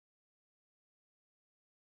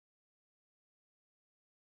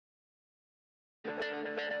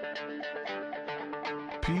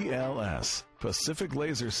PLS, Pacific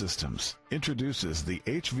Laser Systems, introduces the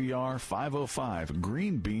HVR505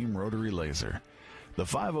 Green Beam Rotary Laser. The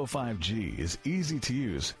 505G is easy to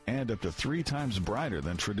use and up to 3 times brighter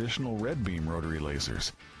than traditional red beam rotary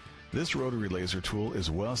lasers. This rotary laser tool is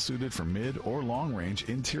well suited for mid or long range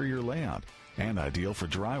interior layout and ideal for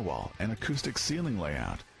drywall and acoustic ceiling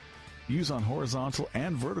layout. Use on horizontal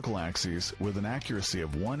and vertical axes with an accuracy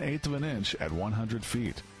of 1/8 of an inch at 100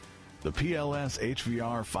 feet. The PLS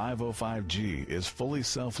HVR505G is fully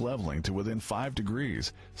self-leveling to within 5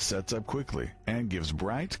 degrees, sets up quickly, and gives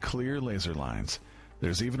bright, clear laser lines.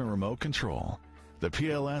 There's even a remote control. The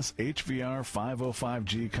PLS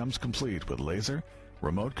HVR505G comes complete with laser,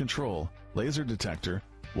 remote control, laser detector,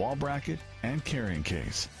 wall bracket, and carrying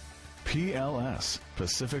case. PLS,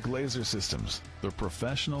 Pacific Laser Systems, the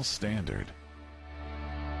professional standard.